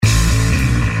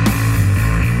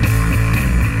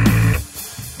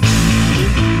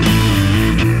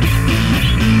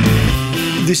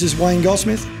This is Wayne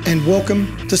Goldsmith, and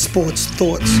welcome to Sports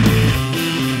Thoughts.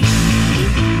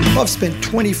 I've spent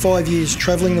 25 years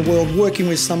travelling the world working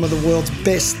with some of the world's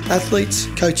best athletes,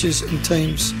 coaches and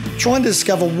teams, trying to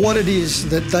discover what it is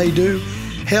that they do,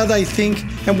 how they think,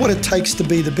 and what it takes to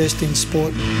be the best in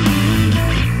sport.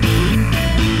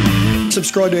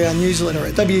 Subscribe to our newsletter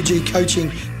at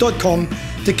wgcoaching.com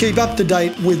to keep up to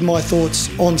date with my thoughts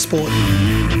on sport.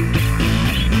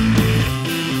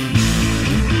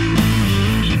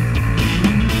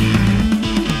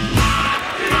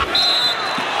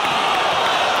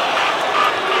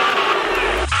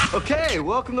 Okay,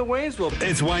 welcome to Wayne's World.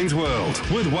 It's Wayne's World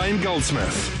with Wayne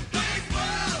Goldsmith.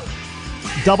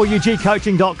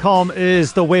 WGCoaching.com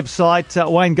is the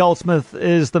website. Wayne Goldsmith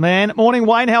is the man. Morning,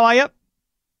 Wayne. How are you?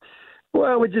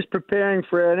 Well, we're just preparing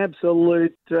for an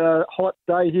absolute hot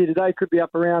day here today. Could be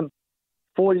up around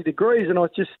 40 degrees. And I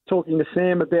was just talking to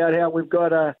Sam about how we've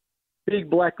got a big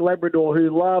black Labrador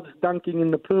who loves dunking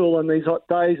in the pool on these hot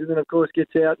days and then, of course,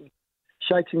 gets out and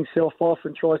shakes himself off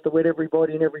and tries to wet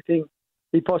everybody and everything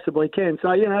he possibly can.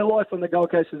 So, you know, life on the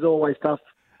Gold Coast is always tough.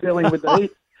 Dealing with the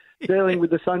heat, dealing with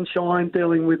the sunshine,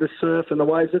 dealing with the surf and the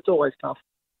waves, it's always tough.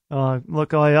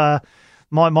 Look,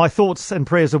 My thoughts and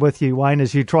prayers are with you, Wayne,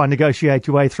 as you try and negotiate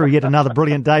your way through yet another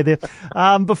brilliant day there.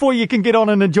 Before you can get on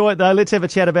and enjoy it, though, let's have a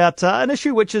chat about an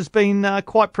issue which has been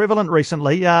quite prevalent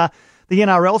recently. The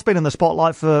NRL's been in the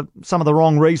spotlight for some of the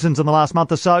wrong reasons in the last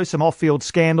month or so. Some off-field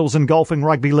scandals engulfing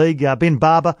rugby league. Ben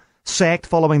Barber sacked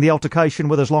following the altercation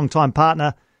with his longtime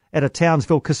partner at a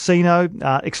Townsville casino.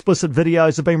 Explicit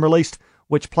videos have been released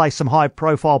which place some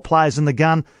high-profile players in the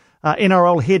gun.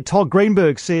 NRL head Todd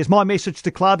Greenberg says, my message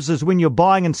to clubs is when you're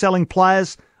buying and selling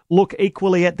players, look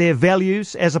equally at their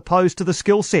values as opposed to the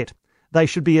skill set. They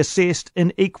should be assessed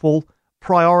in equal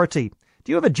priority.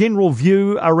 Do you have a general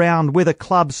view around whether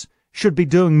clubs should be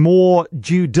doing more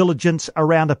due diligence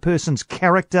around a person's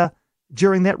character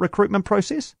during that recruitment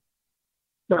process?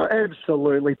 No,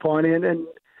 absolutely, Piney. And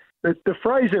the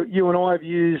phrase that you and I have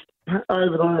used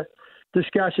over the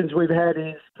discussions we've had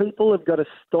is people have got to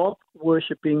stop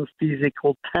worshipping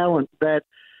physical talent. That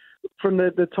from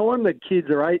the time that kids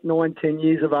are 8, 9, 10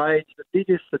 years of age, the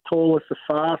biggest, the tallest, the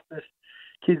fastest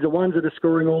kids, the ones that are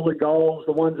scoring all the goals,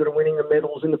 the ones that are winning the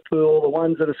medals in the pool, the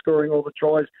ones that are scoring all the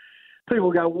tries,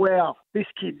 people go, wow, this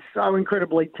kid's so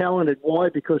incredibly talented. Why?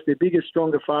 Because they're bigger,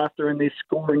 stronger, faster, and they're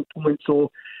scoring points, or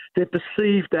they're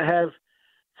perceived to have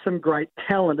some great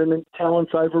talent, and then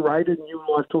talent's overrated, and you and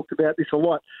I have talked about this a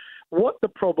lot. What the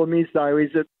problem is, though, is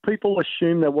that people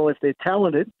assume that, well, if they're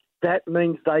talented, that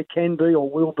means they can be or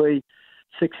will be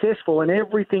successful, and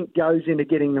everything goes into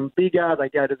getting them bigger. They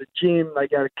go to the gym, they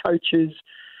go to coaches.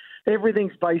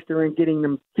 Everything's based around getting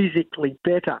them physically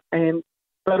better.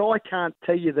 But I can't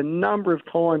tell you the number of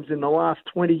times in the last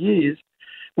 20 years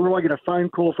where I get a phone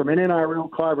call from an NRL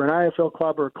club or an AFL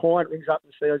club, or a client rings up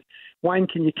and says, Wayne,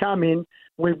 can you come in?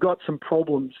 We've got some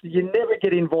problems. You never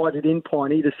get invited in,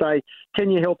 Piney, to say, can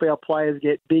you help our players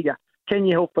get bigger? Can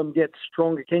you help them get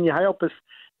stronger? Can you help us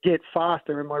get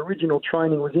faster? And my original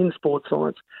training was in sports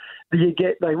science.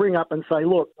 They ring up and say,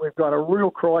 look, we've got a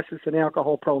real crisis and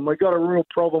alcohol problem. We've got a real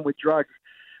problem with drugs.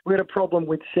 We've got a problem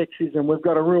with sexism. We've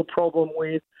got a real problem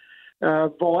with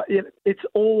it's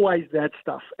always that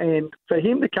stuff. And for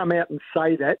him to come out and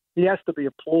say that, he has to be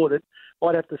applauded.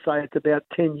 I'd have to say it's about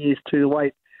 10 years too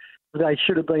late. They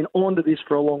should have been onto this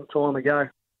for a long time ago.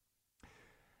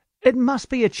 It must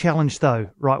be a challenge,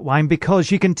 though, right, Wayne, because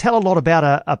you can tell a lot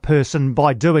about a person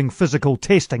by doing physical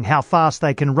testing, how fast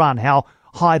they can run, how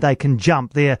high they can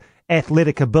jump, their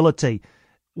athletic ability.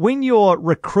 When you're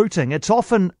recruiting, it's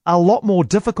often a lot more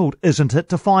difficult, isn't it,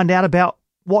 to find out about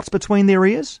what's between their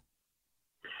ears?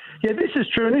 Yeah, this is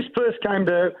true. And this first came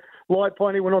to light,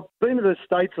 Piney, when I've been to the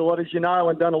States a lot, as you know,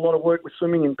 and done a lot of work with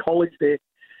swimming in college there.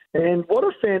 And what I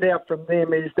found out from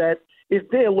them is that if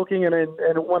they're looking at, and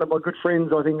one of my good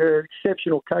friends, I think, an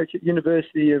exceptional coach at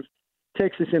University of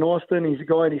Texas in Austin, he's a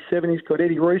guy in his 70s called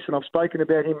Eddie Roos, and I've spoken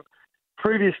about him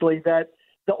previously, that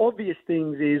the obvious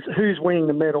things is who's winning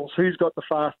the medals, who's got the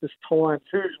fastest times,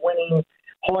 who's winning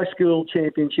high school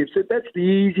championships. That's the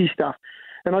easy stuff.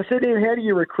 And I said to him, how do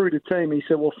you recruit a team? He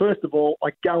said, well, first of all, I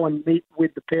go and meet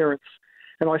with the parents.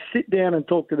 And I sit down and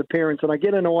talk to the parents, and I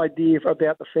get an idea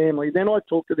about the family. Then I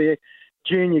talk to their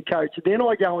junior coach. Then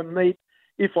I go and meet,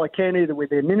 if I can, either with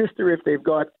their minister, if they've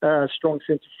got a strong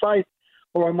sense of faith,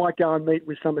 or I might go and meet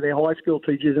with some of their high school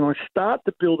teachers. And I start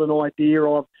to build an idea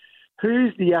of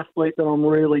who's the athlete that I'm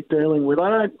really dealing with.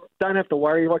 I don't have to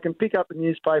worry. I can pick up a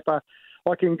newspaper.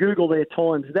 I can Google their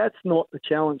times. That's not the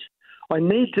challenge. I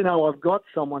need to know I've got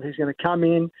someone who's going to come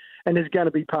in and is going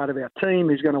to be part of our team,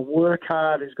 who's going to work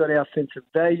hard, who's got our sense of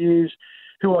values,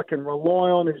 who I can rely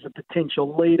on, who's a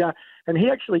potential leader. And he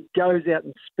actually goes out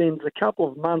and spends a couple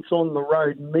of months on the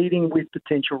road meeting with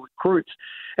potential recruits.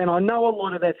 And I know a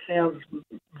lot of that sounds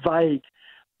vague,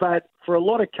 but for a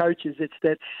lot of coaches, it's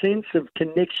that sense of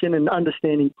connection and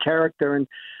understanding character and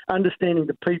understanding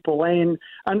the people and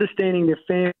understanding their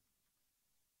family.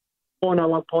 I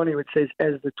love Piney, which says,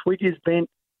 as the twig is bent,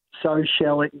 so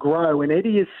shall it grow. And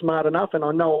Eddie is smart enough, and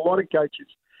I know a lot of coaches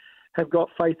have got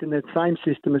faith in that same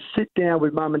system, is sit down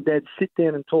with mum and dad, sit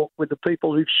down and talk with the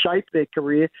people who've shaped their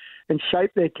career and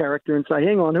shaped their character and say,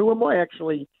 hang on, who am I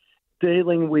actually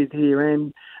dealing with here?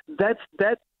 And that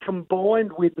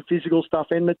combined with the physical stuff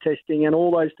and the testing and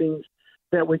all those things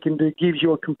that we can do gives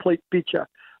you a complete picture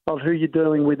of who you're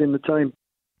dealing with in the team.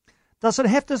 Does it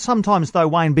have to sometimes, though,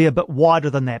 Wayne, be a bit wider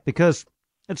than that? Because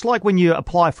it's like when you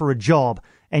apply for a job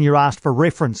and you're asked for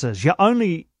references. You're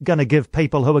only going to give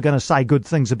people who are going to say good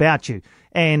things about you.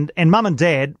 And mum and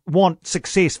dad want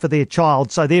success for their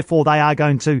child, so therefore they are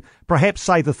going to perhaps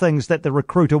say the things that the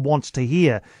recruiter wants to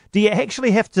hear. Do you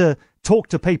actually have to talk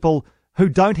to people who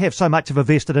don't have so much of a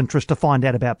vested interest to find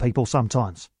out about people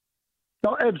sometimes?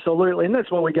 Oh, absolutely. And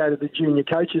that's why we go to the junior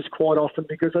coaches quite often,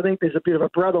 because I think there's a bit of a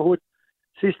brotherhood,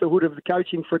 sisterhood of the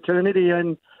coaching fraternity.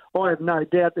 And I have no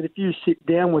doubt that if you sit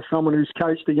down with someone who's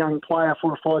coached a young player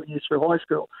 4 or 5 years through high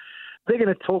school, they're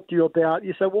going to talk to you about,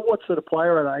 you say, well, what sort of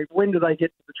player are they? When do they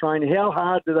get to the training? How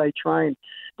hard do they train?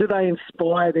 Do they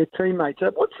inspire their teammates?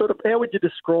 How would you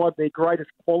describe their greatest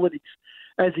qualities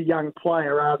as a young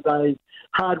player? Are they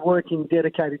hardworking,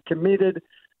 dedicated, committed?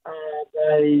 Are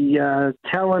they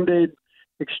talented,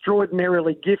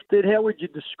 extraordinarily gifted? How would you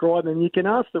describe them? You can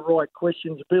ask the right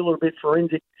questions, be a little bit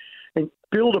forensic, and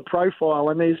build a profile.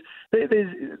 And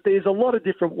there's a lot of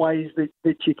different ways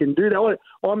that you can do that.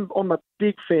 I'm a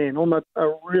big fan. I'm a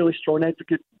really strong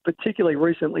advocate, particularly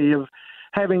recently, of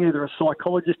having either a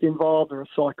psychologist involved or a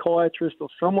psychiatrist or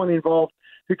someone involved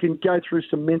who can go through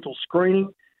some mental screening.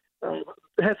 It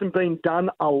hasn't been done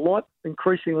a lot.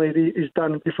 Increasingly, it is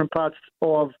done in different parts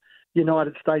of the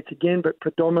United States again, but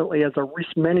predominantly as a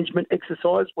risk management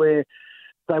exercise where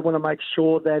they want to make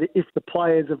sure that if the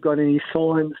players have got any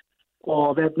signs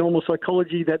of abnormal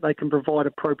psychology, that they can provide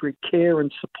appropriate care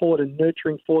and support and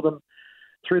nurturing for them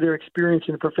through their experience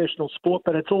in a professional sport.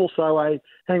 But it's also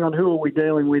hang on, who are we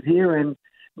dealing with here, and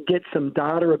get some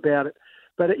data about it.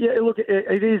 But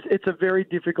it's a very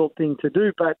difficult thing to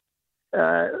do, but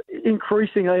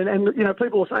increasingly, and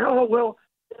people will say, oh, well,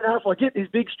 if I get this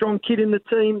big, strong kid in the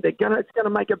team, it's going to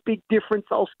make a big difference.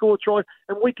 I'll score tries,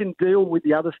 and we can deal with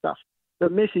the other stuff. The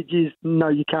message is, no,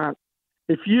 you can't.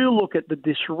 If you look at the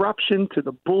disruption to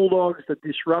the Bulldogs, the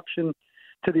disruption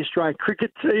to the Australian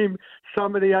cricket team,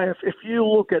 some of the AF, if you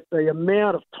look at the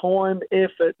amount of time,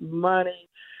 effort, money,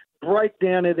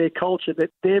 breakdown of their culture that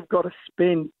they've got to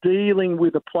spend dealing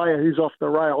with a player who's off the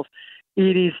rails,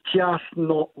 it is just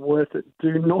not worth it.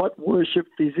 Do not worship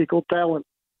physical talent.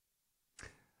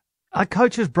 Are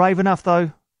coaches brave enough,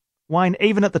 though, Wayne,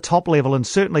 even at the top level and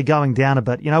certainly going down a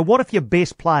bit? What if your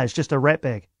best player is just a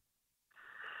ratbag?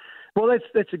 Well,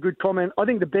 that's a good comment. I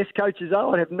think the best coaches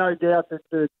are. I have no doubt that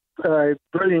the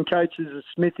brilliant coaches of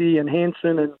Smithy and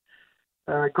Hansen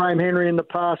and Graham Henry in the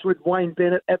past, with Wayne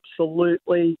Bennett,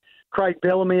 absolutely, Craig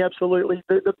Bellamy, absolutely.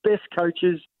 The best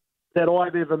coaches that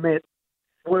I've ever met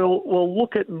will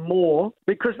look at more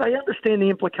because they understand the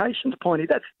implications, Pointy.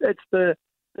 That's the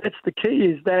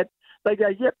key, is that they go,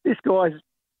 yep, this guy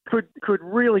could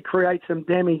really create some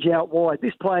damage out wide.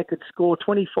 This player could score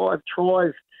 25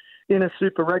 tries in a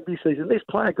Super Rugby season. This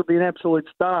player could be an absolute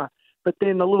star. But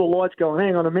then the little lights go,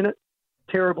 hang on a minute,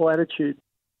 terrible attitude.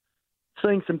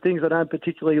 Seeing some things I don't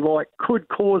particularly like could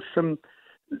cause some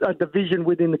division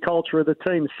within the culture of the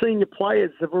team. Senior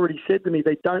players have already said to me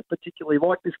they don't particularly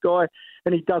like this guy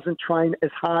and he doesn't train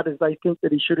as hard as they think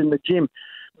that he should in the gym.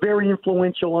 Very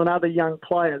influential on other young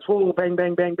players. Oh, bang,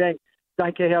 bang, bang, bang.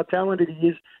 Don't care how talented he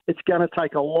is. It's going to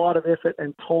take a lot of effort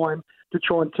and time to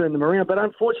try and turn them around. But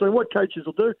unfortunately, what coaches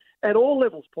will do at all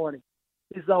levels, Pointing,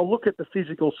 is they'll look at the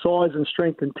physical size and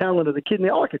strength and talent of the kid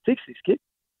and I could fix this kid.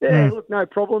 Yeah, look, no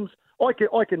problems. I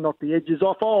can knock the edges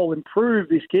off. I'll improve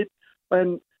this kid.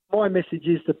 And my message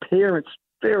is to parents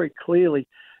very clearly,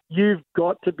 you've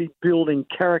got to be building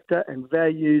character and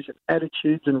values and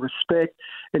attitudes and respect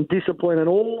and discipline and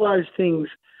all those things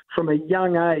from a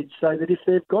young age, so that if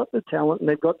they've got the talent and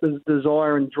they've got the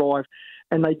desire and drive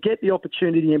and they get the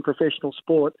opportunity in professional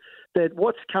sport, that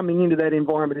what's coming into that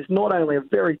environment is not only a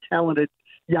very talented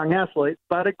young athlete,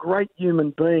 but a great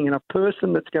human being and a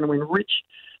person that's going to enrich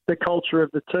the culture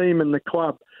of the team and the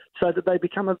club so that they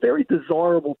become a very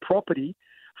desirable property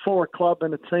for a club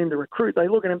and a team to recruit. They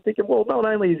look at him thinking, well, not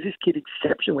only is this kid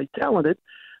exceptionally talented,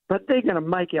 but they're going to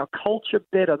make our culture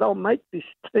better. They'll make this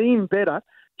team better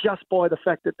just by the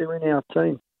fact that they're in our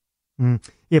team.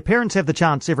 Yeah, parents have the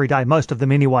chance every day, most of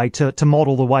them anyway, to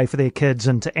model the way for their kids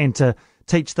and to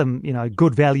teach them,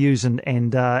 good values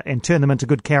and turn them into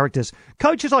good characters.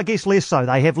 Coaches, I guess, less so.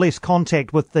 They have less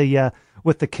contact with the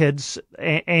kids,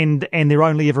 and they're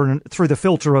only ever through the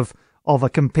filter of a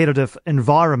competitive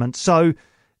environment. So,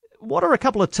 what are a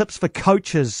couple of tips for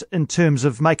coaches in terms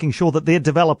of making sure that they're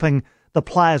developing the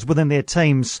players within their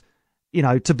teams,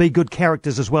 to be good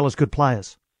characters as well as good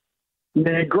players?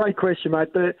 Yeah, great question, mate.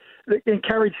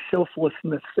 Encourage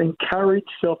selflessness. Encourage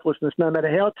selflessness, no matter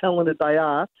how talented they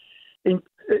are. One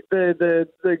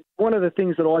of the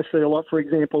things that I see a lot, for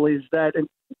example, is that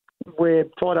we're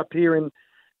tied up here in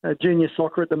junior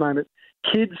soccer at the moment.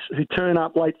 Kids who turn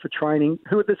up late for training,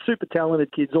 who are the super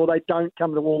talented kids, or they don't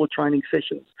come to all the training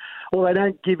sessions, or they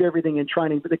don't give everything in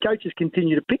training, but the coaches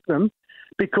continue to pick them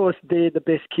because they're the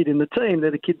best kid in the team.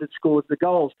 They're the kid that scores the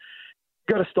goals.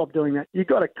 You've got to stop doing that. You've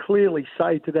got to clearly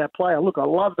say to that player, look, I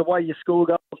love the way you score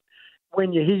goals.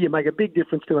 When you're here, you make a big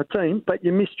difference to a team, but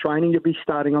you miss training, you'll be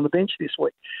starting on the bench this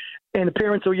week. And the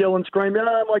parents will yell and scream,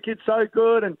 my kid's so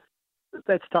good, and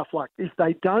that's tough luck. If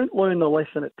they don't learn the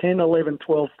lesson at 10, 11,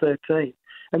 12, 13,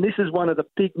 and this is one of the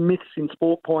big myths in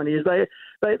sport pioneers, they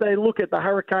look at the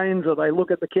Hurricanes or they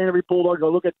look at the Canterbury Bulldogs or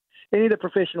look at any of the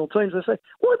professional teams, they say,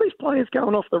 why are these players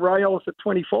going off the rails at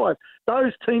 25?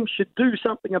 Those teams should do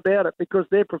something about it because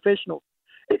they're professionals.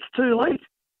 It's too late.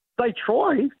 They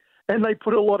try and they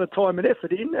put a lot of time and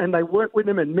effort in and they work with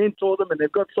them and mentor them and they've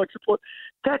got psych support.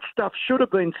 That stuff should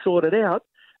have been sorted out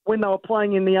when they were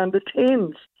playing in the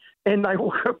under-10s. And they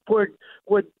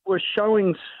were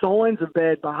showing signs of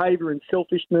bad behaviour and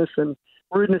selfishness and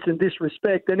rudeness and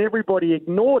disrespect, and everybody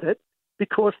ignored it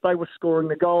because they were scoring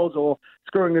the goals or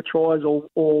scoring the tries or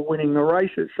winning the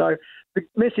races. So the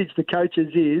message to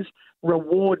coaches is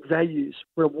reward values,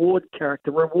 reward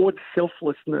character, reward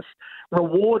selflessness,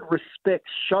 reward respect.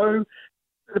 Show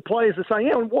the players are saying,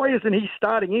 and why isn't he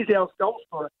starting? He's our goal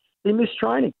scorer. He missed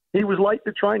training. He was late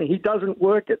to training. He doesn't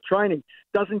work at training,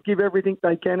 doesn't give everything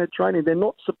they can at training. They're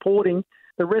not supporting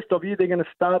the rest of you. They're going to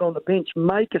start on the bench.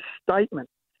 Make a statement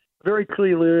very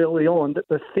clearly early on that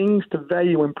the things to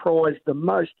value and prize the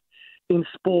most in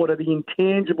sport are the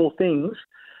intangible things,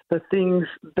 the things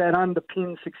that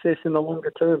underpin success in the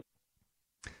longer term.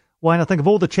 Wayne, I think of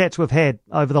all the chats we've had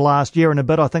over the last year and a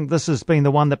bit, I think this has been the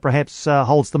one that perhaps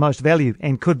holds the most value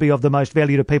and could be of the most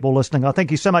value to people listening. I thank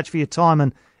you so much for your time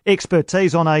and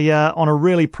expertise on a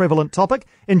really prevalent topic.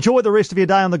 Enjoy the rest of your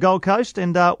day on the Gold Coast,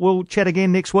 and we'll chat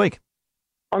again next week.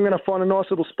 I'm going to find a nice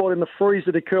little spot in the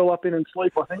freezer to curl up in and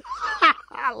sleep, I think.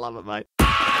 I love it, mate.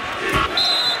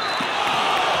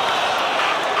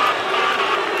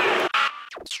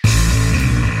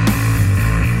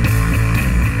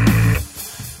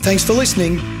 Thanks for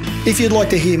listening. If you'd like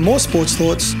to hear more sports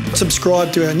thoughts,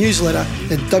 subscribe to our newsletter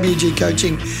at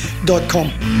wgcoaching.com.